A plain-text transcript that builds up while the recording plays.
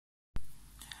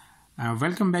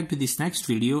Welcome back to this next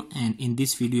video, and in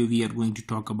this video we are going to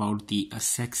talk about the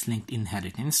sex-linked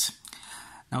inheritance.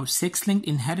 Now, sex-linked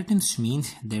inheritance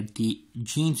means that the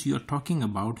genes you are talking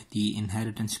about, the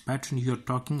inheritance pattern you are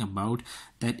talking about,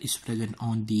 that is present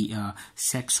on the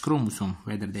sex chromosome,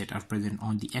 whether that are present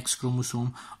on the X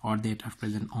chromosome or that are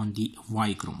present on the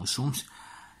Y chromosomes.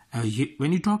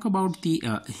 When you talk about the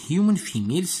human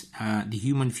females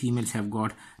have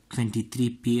got 23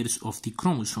 pairs of the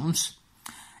chromosomes.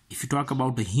 If you talk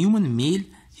about the human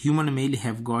male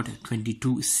have got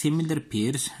 22 similar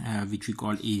pairs, which we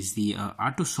call is the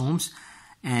autosomes,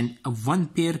 and one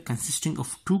pair consisting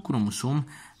of 2 chromosomes,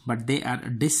 but they are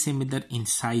dissimilar in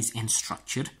size and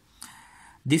structure.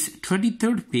 This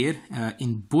 23rd pair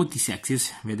in both the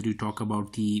sexes, whether you talk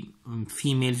about the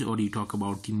females or you talk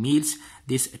about the males,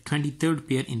 this 23rd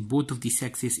pair in both of the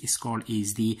sexes is called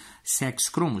is the sex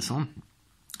chromosome.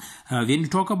 When you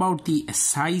talk about the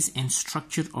size and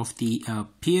structure of the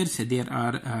pairs, there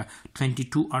are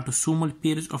 22 autosomal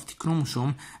pairs of the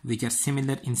chromosome which are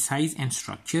similar in size and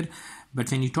structure.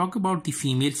 But when you talk about the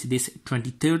females, this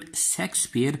 23rd sex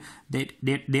pair, that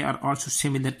they are also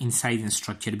similar in size and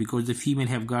structure because the female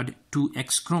have got 2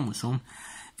 X chromosome.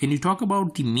 When you talk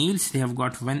about the males, they have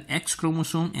got 1 X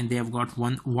chromosome and they have got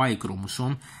 1 Y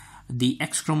chromosome. The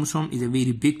X chromosome is a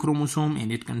very big chromosome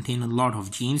and it contains a lot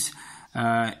of genes.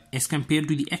 As compared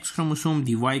to the X chromosome,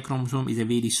 the Y chromosome is a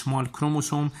very small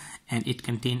chromosome and it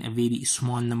contains a very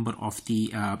small number of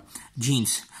the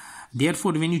genes.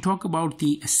 Therefore, when you talk about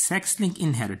the sex-linked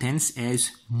inheritance,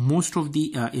 as most of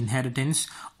the inheritance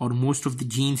or most of the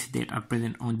genes that are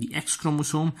present on the X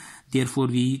chromosome, therefore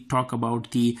we talk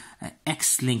about the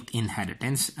X-linked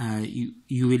inheritance.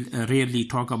 You will rarely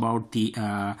talk about the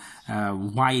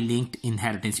Y-linked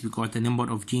inheritance because the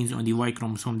number of genes on the Y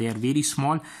chromosome, they are very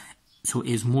small. So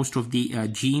as most of the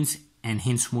genes and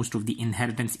hence most of the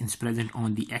inheritance is present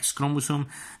on the X chromosome,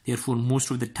 therefore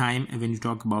most of the time when you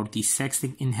talk about the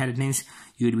sex-linked inheritance,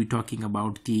 you will be talking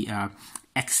about the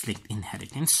X-linked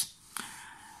inheritance.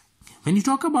 When you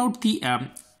talk about the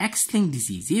X-linked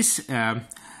diseases,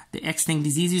 the X-linked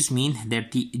diseases mean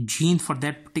that the gene for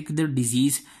that particular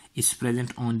disease is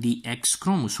present on the X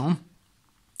chromosome.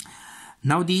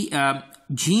 Now, the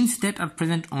genes that are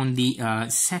present on the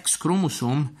sex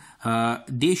chromosome,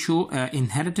 they show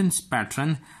inheritance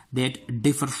pattern that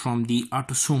differ from the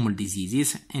autosomal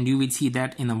diseases, and you will see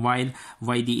that in a while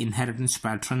why the inheritance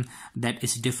pattern that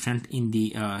is different in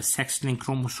the sex-linked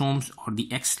chromosomes or the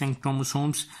X-linked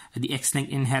chromosomes, the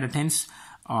X-linked inheritance,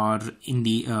 or in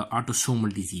the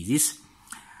autosomal diseases.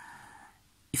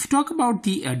 If you talk about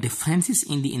the differences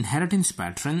in the inheritance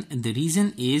pattern, the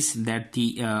reason is that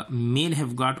the male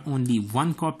have got only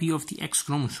 1 copy of the X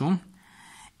chromosome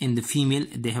and the female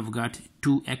they have got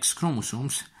 2 X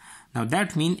chromosomes. Now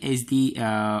that means as the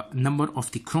number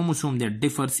of the chromosome that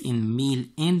differs in male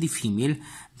and the female,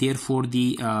 therefore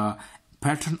the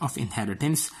pattern of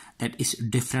inheritance that is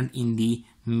different in the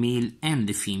male and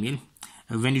the female.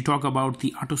 When you talk about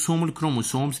the autosomal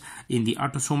chromosomes, in the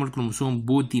autosomal chromosome,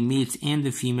 both the males and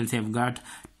the females have got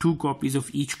 2 copies of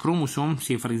each chromosome.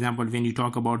 Say, for example, when you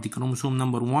talk about the chromosome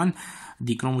number 1,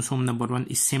 the chromosome number 1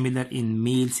 is similar in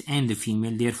males and the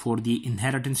female. Therefore, the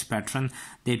inheritance pattern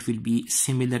that will be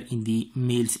similar in the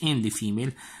males and the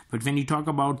female. But when you talk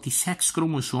about the sex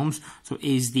chromosomes, so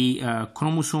is the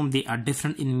chromosome, they are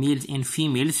different in males and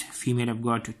females. Female have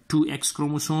got 2 X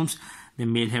chromosomes. The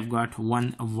male have got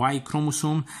 1 Y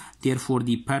chromosome. Therefore,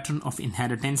 the pattern of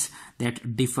inheritance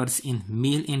that differs in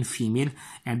male and female,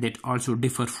 and that also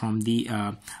differ from the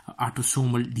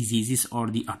autosomal diseases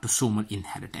or the autosomal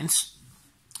inheritance.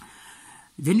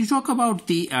 When you talk about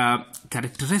the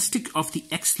characteristic of the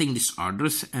X-linked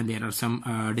disorders, and there are some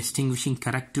distinguishing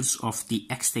characters of the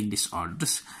X-linked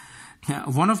disorders.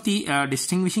 One of the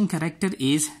distinguishing character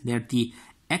is that the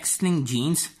X-linked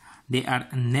genes, they are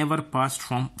never passed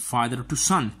from father to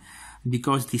son,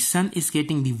 because the son is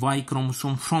getting the Y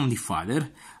chromosome from the father.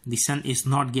 The son is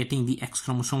not getting the X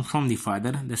chromosome from the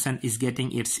father. The son is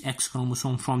getting its X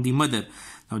chromosome from the mother.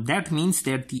 Now that means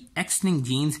that the X-linked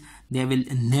genes, they will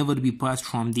never be passed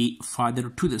from the father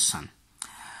to the son.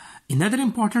 Another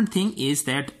important thing is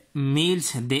that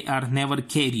males, they are never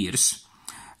carriers.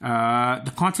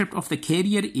 The concept of the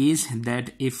carrier is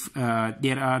that if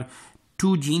there are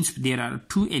 2 genes, there are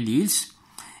 2 alleles,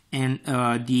 and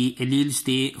the alleles,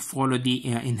 they follow the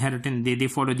inheritance. They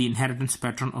follow the inheritance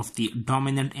pattern of the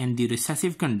dominant and the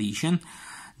recessive condition.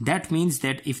 That means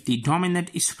that if the dominant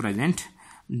is present,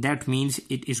 that means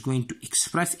it is going to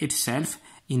express itself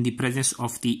in the presence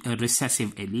of the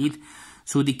recessive allele.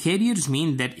 So the carriers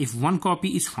mean that if 1 copy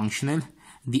is functional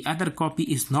the other copy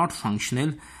is not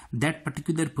functional, that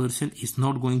particular person is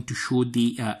not going to show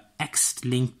the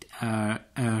X-linked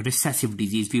recessive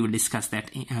disease. We will discuss that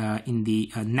in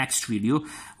the next video,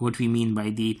 what we mean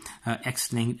by the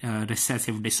X-linked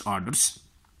recessive disorders.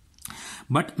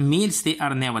 But males, they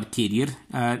are never carrier.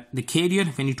 The carrier,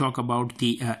 when you talk about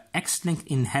the X-linked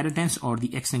inheritance or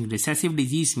the X-linked recessive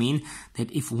disease, mean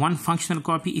that if one functional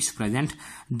copy is present,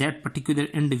 that particular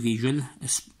individual,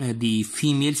 the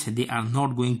females, they are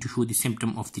not going to show the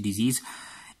symptom of the disease.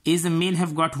 Is the male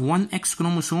have got one X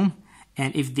chromosome,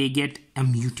 and if they get a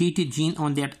mutated gene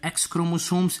on that X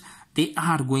chromosomes, they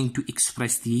are going to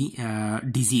express the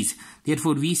disease.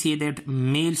 Therefore, we say that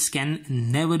males can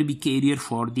never be carrier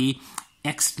for the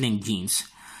X-linked genes.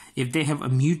 If they have a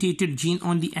mutated gene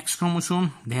on the X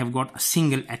chromosome, they have got a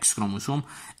single X chromosome.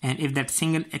 And if that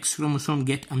single X chromosome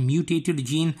get a mutated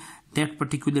gene, that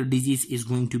particular disease is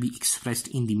going to be expressed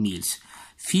in the males.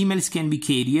 Females can be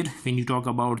carrier when you talk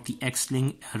about the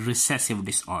X-linked recessive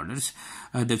disorders.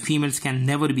 The females can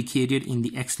never be carrier in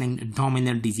the X-linked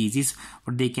dominant diseases,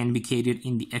 but they can be carrier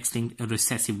in the X-linked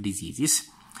recessive diseases.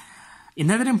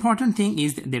 Another important thing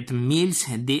is that the males,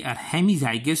 they are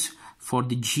hemizygous for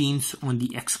the genes on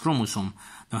the X chromosome.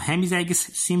 Now,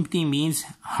 hemizygous simply means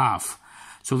half.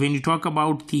 So when you talk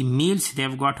about the males, they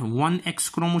have got one X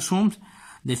chromosome.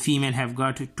 The female have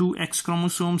got two X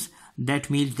chromosomes.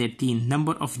 That means that the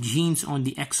number of genes on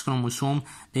the X chromosome,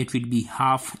 that will be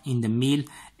half in the male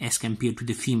as compared to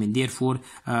the female. Therefore,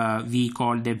 we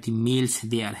call that the males,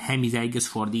 they are hemizygous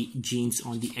for the genes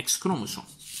on the X chromosome.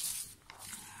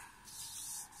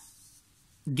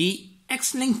 The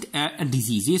X-linked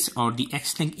diseases or the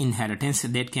X-linked inheritance,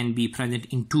 that can be present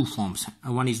in two forms.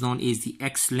 One is known as the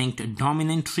X-linked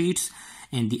dominant traits,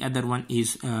 and the other one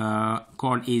is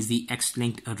called as the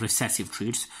X-linked recessive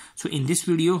traits. So in this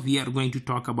video, we are going to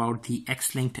talk about the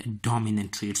X-linked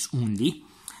dominant traits only.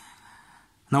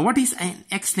 Now, what is an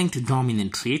X-linked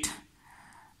dominant trait?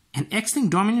 An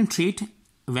X-linked dominant trait,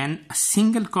 when a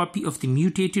single copy of the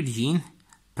mutated gene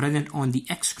present on the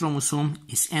X chromosome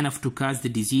is enough to cause the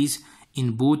disease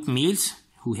in both males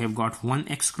who have got one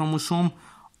X chromosome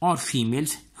or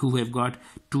females who have got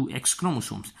two X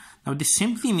chromosomes. Now, this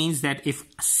simply means that if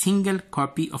a single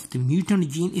copy of the mutant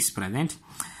gene is present,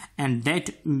 and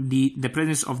that the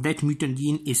presence of that mutant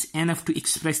gene is enough to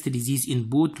express the disease in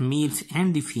both males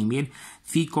and the female,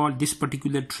 we call this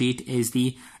particular trait as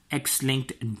the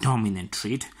X-linked dominant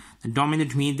trait. The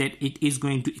dominant means that it is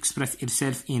going to express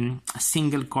itself in a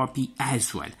single copy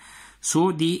as well.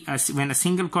 So when a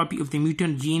single copy of the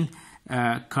mutant gene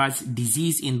cause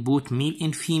disease in both male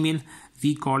and female,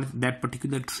 we call that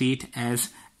particular trait as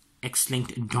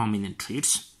X-linked dominant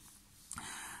traits.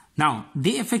 Now,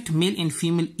 they affect male and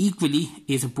female equally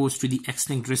as opposed to the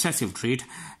X-linked recessive trait,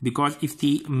 because if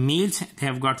the males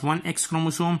have got one X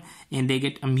chromosome and they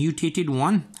get a mutated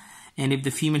one, and if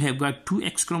the female have got two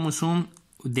X chromosome,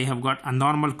 they have got a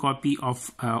normal copy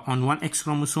of on one X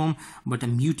chromosome but a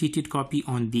mutated copy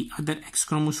on the other X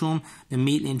chromosome, the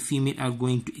male and female are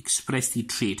going to express the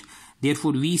trait.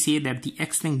 Therefore, we say that the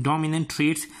X-linked dominant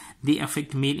traits, they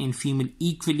affect male and female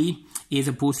equally as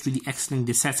opposed to the X-linked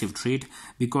recessive trait,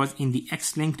 because in the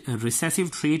X-linked recessive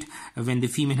trait, when the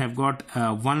female have got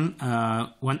one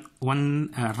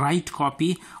right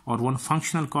copy or one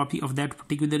functional copy of that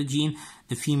particular gene,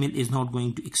 the female is not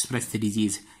going to express the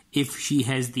disease if she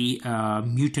has the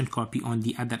mutant copy on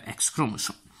the other X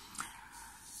chromosome.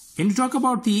 When you talk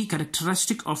about the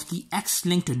characteristic of the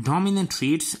X-linked dominant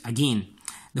traits, again,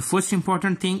 the first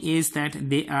important thing is that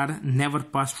they are never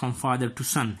passed from father to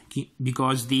son,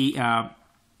 because the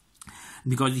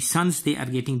sons, they are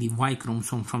getting the Y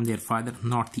chromosome from their father,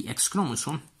 not the X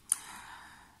chromosome.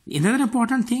 Another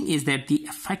important thing is that the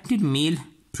affected male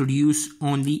produce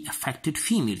only affected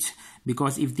females,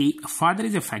 because if the father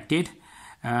is affected,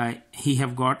 he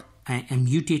have got a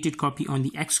mutated copy on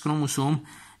the X chromosome.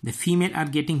 The female are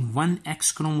getting one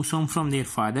X chromosome from their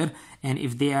father, and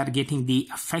if they are getting the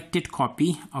affected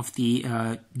copy of the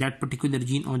that particular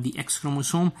gene on the X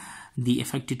chromosome, the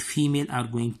affected female are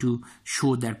going to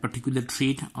show that particular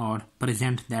trait or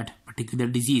present that particular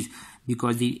disease,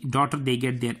 because the daughter, they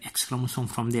get their X chromosome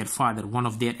from their father, one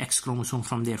of their X chromosome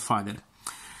from their father.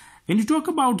 When you talk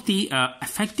about the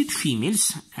affected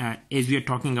females, as we are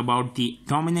talking about the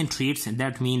dominant traits, and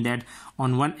that means that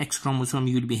on one X chromosome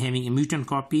you will be having a mutant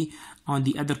copy, on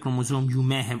the other chromosome you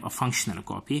may have a functional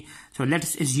copy. So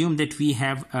let's assume that we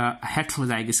have a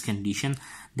heterozygous condition.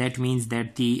 That means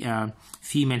that the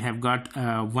female have got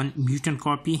one mutant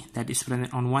copy that is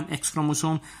present on one X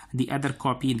chromosome, the other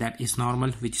copy that is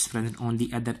normal, which is present on the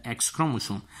other X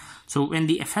chromosome. So when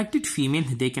the affected female,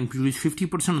 they can produce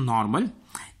 50% normal.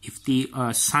 If the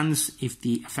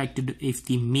if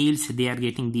the males, they are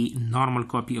getting the normal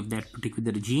copy of that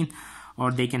particular gene,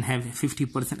 or they can have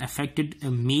 50% affected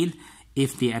male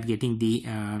if they are getting the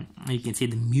you can say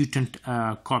the mutant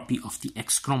copy of the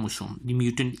X chromosome, the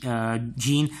mutant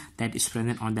gene that is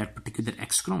present on that particular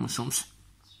X chromosomes.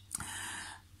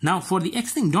 Now for the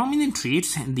X-linked dominant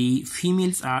traits, the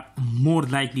females are more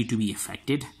likely to be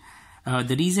affected.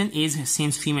 The reason is,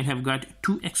 since female have got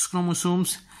 2 X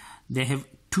chromosomes, they have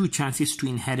 2 chances to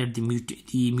inherit the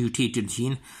mutated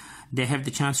gene. They have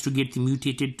the chance to get the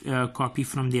mutated copy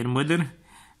from their mother.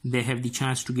 They have the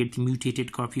chance to get the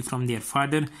mutated copy from their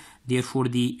father. Therefore,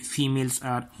 the females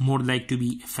are more likely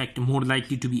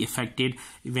to be affected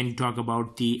when you talk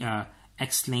about the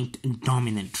X-linked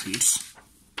dominant traits.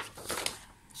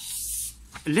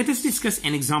 Let us discuss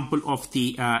an example of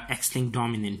the X-linked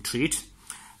dominant trait.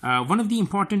 One of the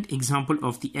important example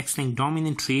of the X-linked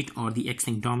dominant trait or the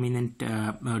X-linked dominant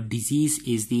disease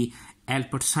is the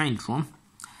Alport syndrome.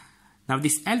 Now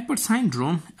this Alport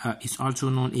syndrome is also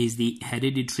known as the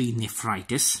hereditary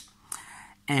nephritis,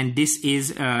 and this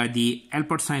is the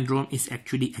Alport syndrome is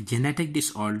actually a genetic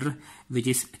disorder which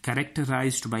is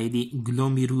characterized by the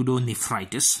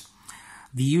glomerulonephritis.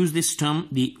 We use this term,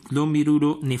 the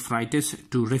glomerulonephritis,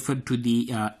 to refer to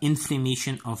the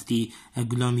inflammation of the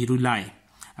glomeruli,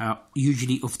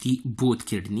 usually of the both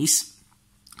kidneys.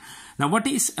 Now what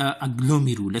is a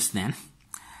glomerulus then?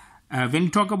 When we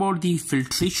talk about the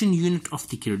filtration unit of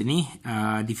the kidney,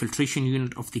 the filtration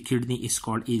unit of the kidney is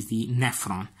called the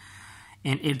nephron.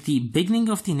 And at the beginning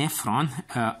of the nephron,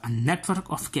 a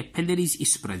network of capillaries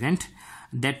is present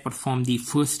that perform the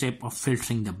first step of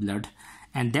filtering the blood.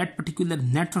 And that particular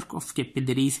network of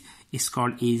capillaries is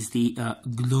called the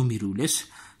glomerulus.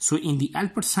 So in the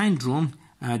Alport syndrome,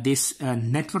 this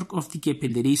network of the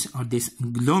capillaries, or this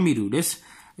glomerulus,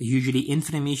 usually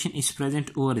inflammation is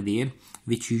present over there,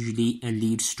 which usually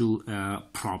leads to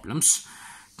problems.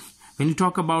 When you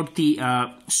talk about the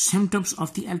symptoms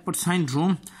of the Alport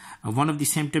syndrome, one of the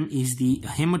symptoms is the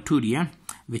hematuria,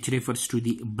 which refers to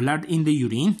the blood in the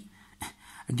urine.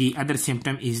 The other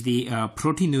symptom is the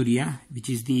proteinuria, which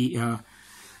is the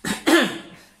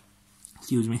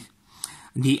excuse me.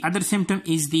 The other symptom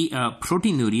is the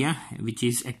proteinuria, which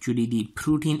is actually the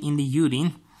protein in the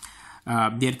urine.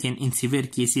 There can, in severe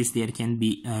cases, there can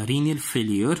be renal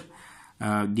failure.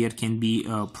 There can be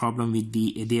a problem with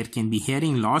there can be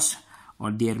hearing loss,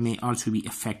 or there may also be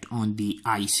effect on the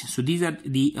eyes. So these are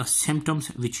the symptoms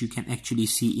which you can actually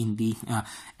see in the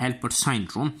Alport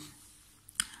syndrome.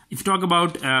 If you talk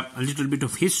about a little bit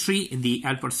of history, the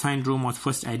Alport syndrome was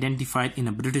first identified in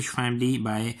a British family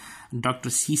by Dr.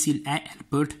 Cecil A.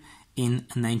 Alport in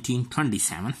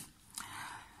 1927.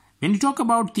 When you talk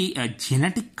about the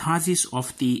genetic causes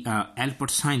of the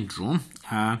Alport syndrome,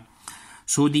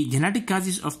 so the genetic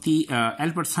causes of the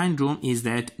Alport syndrome is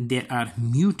that there are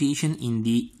mutation in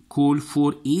the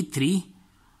COL4A3,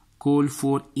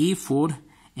 COL4A4,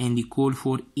 and the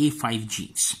COL4A5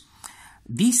 genes.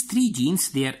 These 3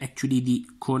 genes, they are actually the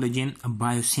collagen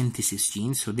biosynthesis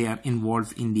genes, so they are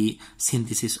involved in the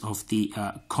synthesis of the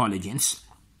collagens.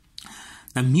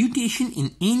 The mutation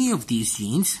in any of these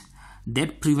genes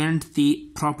that prevent the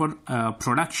proper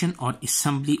production or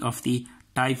assembly of the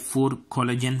type 4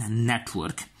 collagen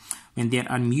network. When there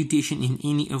are mutation in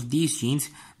any of these genes,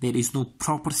 there is no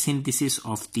proper synthesis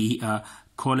of the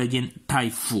collagen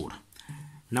type 4.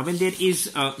 Now when there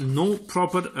is no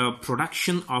proper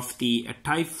production of the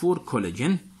type 4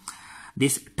 collagen,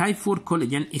 this type 4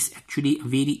 collagen is actually a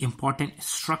very important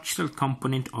structural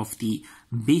component of the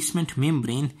basement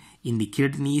membrane in the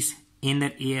kidneys,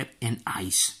 inner ear, and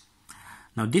eyes.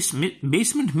 Now this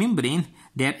basement membrane,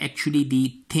 they are actually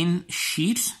the thin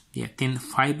sheets, they are thin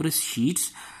fibrous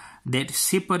sheets that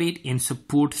separate and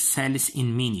support cells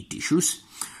in many tissues.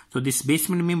 So this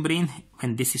basement membrane,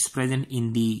 when this is present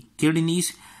in the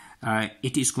kidneys,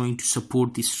 it is going to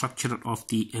support the structure of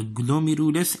the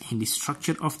glomerulus and the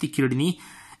structure of the kidney.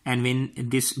 And when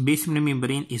this basement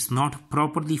membrane is not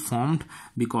properly formed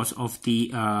because of the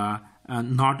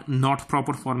not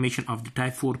proper formation of the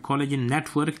type 4 collagen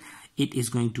network, it is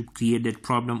going to create that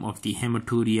problem of the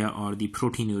hematuria or the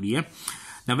proteinuria.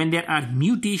 Now when there are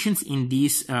mutations in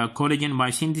these collagen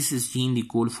biosynthesis gene, the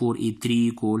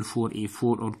COL4A3, COL4A4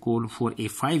 or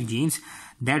COL4A5 genes,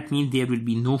 that means there will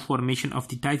be no formation of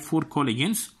the type 4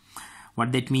 collagens.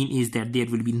 What that means is that there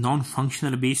will be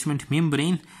non-functional basement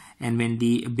membrane, and when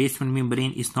the basement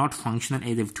membrane is not functional,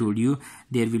 as I've told you,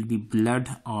 there will be blood,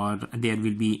 or there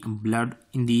will be blood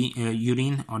in the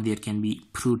urine, or there can be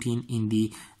protein in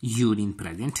the urine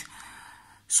present.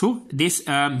 So this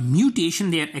mutation,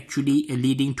 they are actually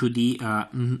leading to the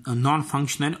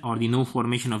non-functional or the no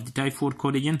formation of the type 4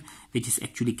 collagen, which is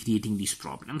actually creating these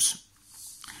problems.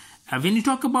 When you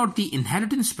talk about the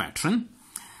inheritance pattern,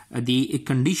 the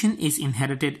condition is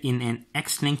inherited in an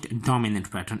X-linked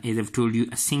dominant pattern. As I've told you,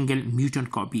 a single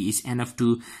mutant copy is enough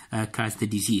to cause the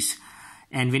disease.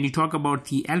 And when you talk about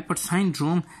the Alport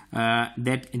syndrome,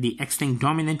 that the Extang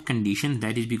dominant condition,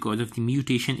 that is because of the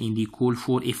mutation in the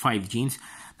COL4A5 genes.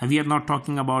 Now, we are not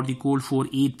talking about the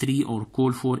COL4A3 or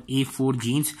COL4A4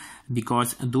 genes,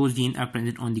 because those genes are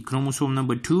present on the chromosome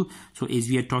number 2. So as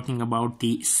we are talking about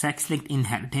the sex-linked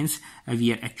inheritance,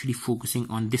 we are actually focusing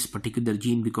on this particular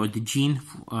gene, because the gene,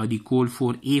 the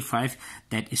COL4A5,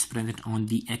 that is present on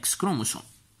the X chromosome.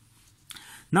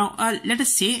 Now, let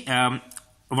us say,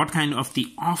 what kind of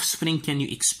the offspring can you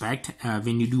expect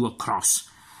when you do a cross?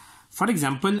 For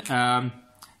example,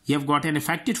 you have got an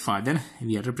affected father.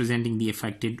 We are representing the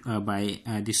affected by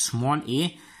the small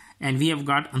a, and we have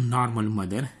got a normal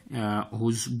mother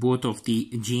whose both of the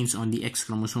genes on the X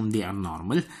chromosome, they are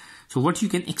normal. So what you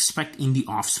can expect in the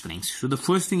offspring? So the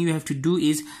first thing you have to do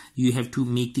is you have to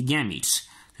make the gametes.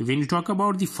 So when you talk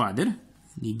about the father,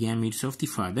 the gametes of the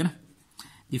father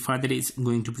is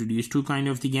going to produce two kinds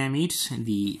of the gametes,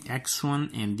 the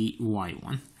X1 and the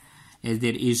Y1. As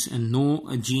there is no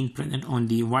gene present on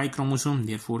the Y chromosome,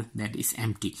 therefore that is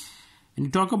empty. When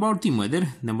you talk about the mother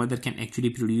can actually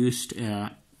produce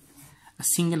a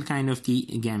single kind of the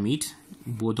gamete,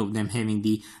 both of them having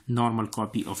the normal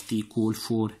copy of the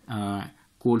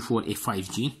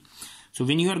COL4A5 gene. So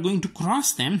when you are going to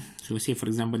cross them, so say for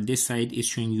example this side is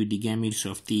showing you the gametes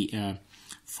of the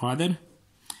father,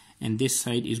 and this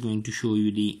side is going to show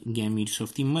you the gametes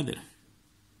of the mother.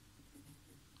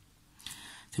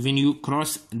 So when you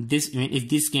cross this, if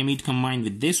this gamete combine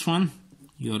with this one,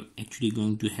 you're actually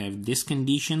going to have this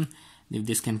condition. If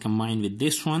this can combine with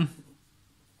this one,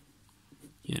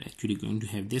 you're actually going to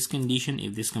have this condition.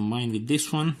 If this combine with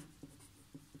this one,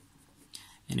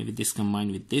 and if this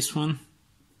combine with this one.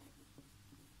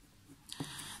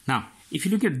 Now, if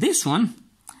you look at this one,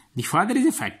 the father is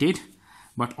affected,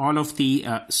 but all of the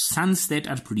sons that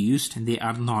are produced, they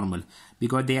are normal,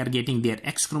 because they are getting their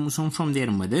X chromosome from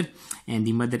their mother, and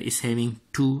the mother is having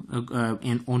two,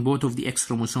 and on both of the X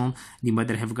chromosome, the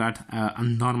mother have got a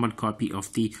normal copy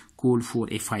of the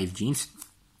COL4A5 genes.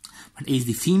 But as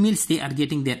the females, they are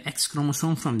getting their X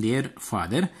chromosome from their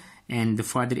father, and the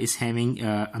father is having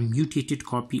a mutated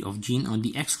copy of gene on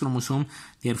the X chromosome.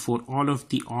 Therefore, all of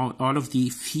the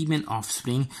female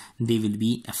offspring, they will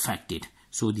be affected.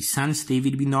 So the sons, they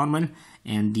will be normal,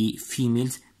 and the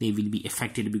females, they will be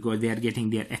affected because they are getting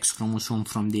their X chromosome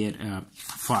from their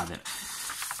father.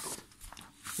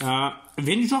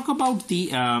 When you talk about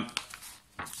the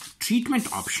treatment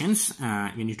options,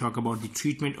 when you talk about the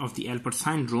treatment of the Alport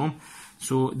syndrome,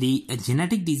 so the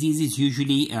genetic diseases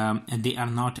usually they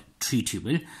are not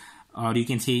treatable, or you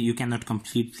can say you cannot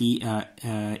completely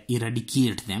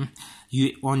eradicate them.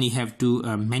 You only have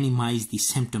to minimize the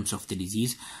symptoms of the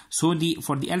disease. So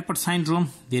for the Alport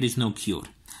syndrome, there is no cure.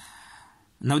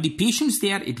 Now the patients,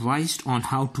 they are advised on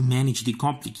how to manage the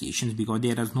complications, because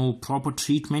there is no proper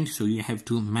treatment, so you have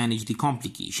to manage the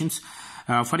complications.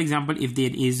 For example, if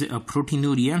there is a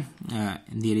proteinuria,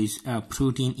 there is a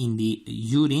protein in the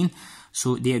urine,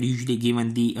 so they are usually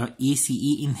given the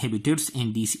ACE inhibitors,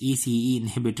 and these ACE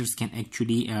inhibitors can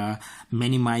actually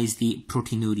minimize the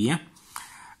proteinuria.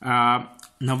 Now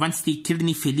once the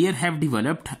kidney failure have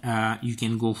developed, you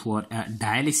can go for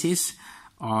dialysis,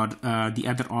 or the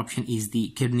other option is the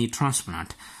kidney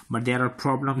transplant. But there are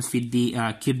problems with the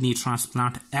kidney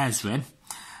transplant as well.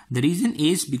 The reason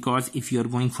is because if you are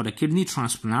going for a kidney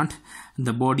transplant,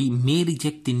 the body may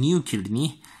reject the new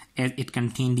kidney as it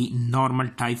contains the normal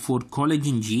type 4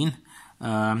 collagen gene.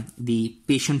 The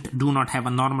patient do not have a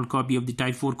normal copy of the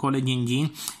type 4 collagen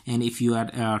gene, and if you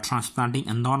are transplanting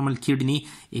a normal kidney,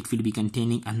 it will be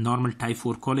containing a normal type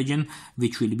 4 collagen,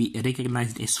 which will be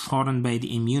recognized as foreign by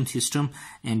the immune system,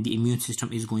 and the immune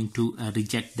system is going to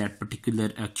reject that particular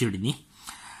kidney.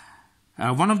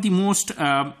 One of the most,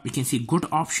 we can say, good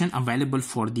option available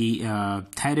for the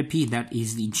therapy, that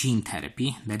is the gene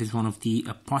therapy. That is one of the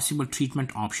possible treatment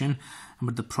option.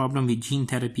 But the problem with gene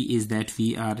therapy is that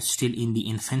we are still in the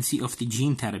infancy of the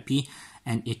gene therapy,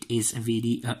 and it is a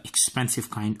very expensive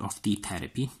kind of the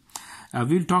therapy.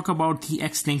 We'll talk about the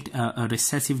X-linked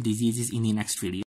recessive diseases in the next video.